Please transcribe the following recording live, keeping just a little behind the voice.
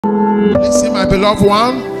Listen, my beloved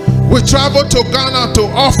one, we travel to Ghana to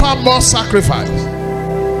offer more sacrifice.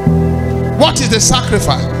 What is the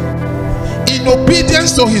sacrifice? In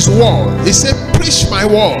obedience to his word. He said, preach my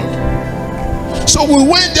word. So we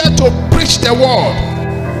went there to preach the word.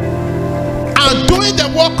 And doing the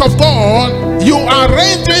work of God, you are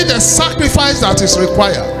rendering the sacrifice that is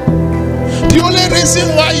required. The only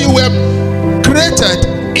reason why you were created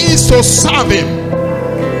is to serve him.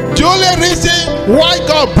 The only reason why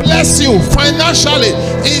God bless you financially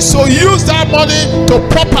is to use that money to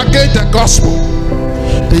propagate the gospel.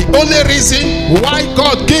 The only reason why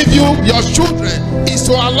God gave you your children is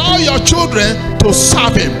to allow your children to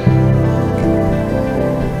serve him.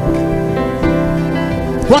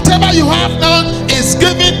 Whatever you have now is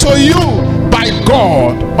given to you by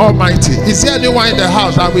God Almighty. Is there anyone in the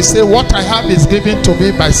house that will say, what I have is given to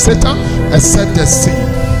me by Satan, except the sin?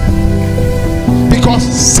 Because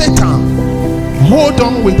Satan hold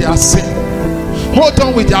on with their sin, hold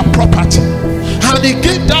on with their property, and he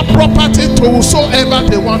give that property to whosoever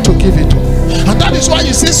they want to give it to. And that is why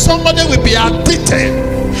you see somebody will be addicted.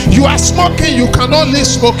 You are smoking, you cannot leave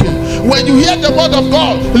smoking. When you hear the word of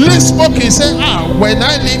God, leave smoking, say, when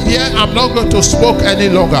I leave here, I'm not going to smoke any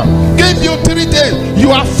longer. Give you 3 days,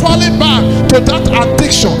 you are falling back to that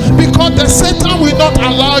addiction, because the Satan will not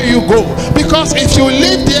allow you go. Because if you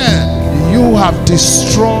live there, you have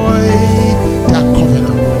destroyed their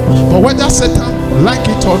covenant. But whether Satan like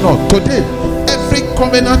it or not, today every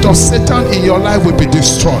covenant of Satan in your life will be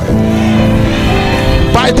destroyed.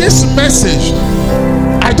 By this message,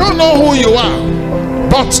 I don't know who you are,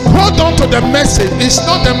 but hold on to the message. It's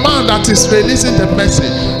not the man that is releasing the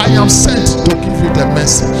message. I am sent to give you the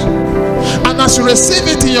message. And as you receive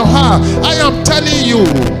it in your heart, I am telling you,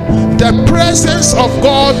 the presence of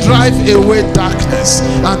God drives away darkness.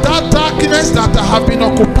 And that darkness that have been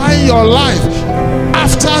occupying your life,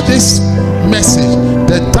 after this message,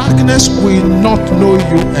 the darkness will not know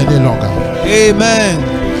you any longer. Amen.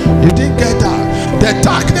 You didn't get that? The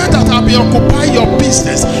darkness that have been occupying your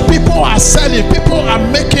business, people are selling, people are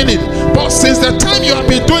making it. But since the time you have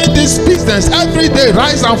been doing this business, every day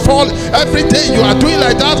rise and fall, every day you are doing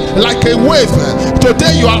like that, like a wave.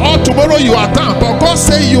 Today you are up, tomorrow you are down. But God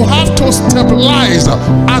says you have to stabilize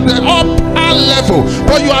at the upper level.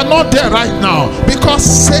 But you are not there right now, because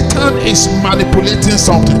Satan is manipulating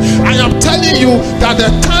something. I am telling you that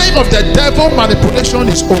the time of the devil manipulation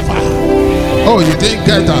is over. Oh, you didn't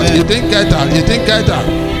get that. You didn't get that. You didn't get that.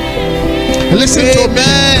 Listen to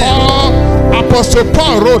me. Apostle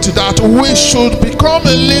Paul wrote that we should become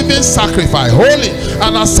a living sacrifice, holy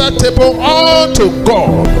and acceptable unto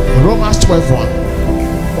God. Romans 12:1.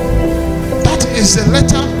 That is a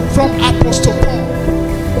letter from Apostle Paul.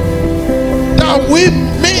 That me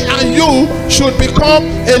and you should become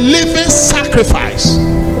a living sacrifice.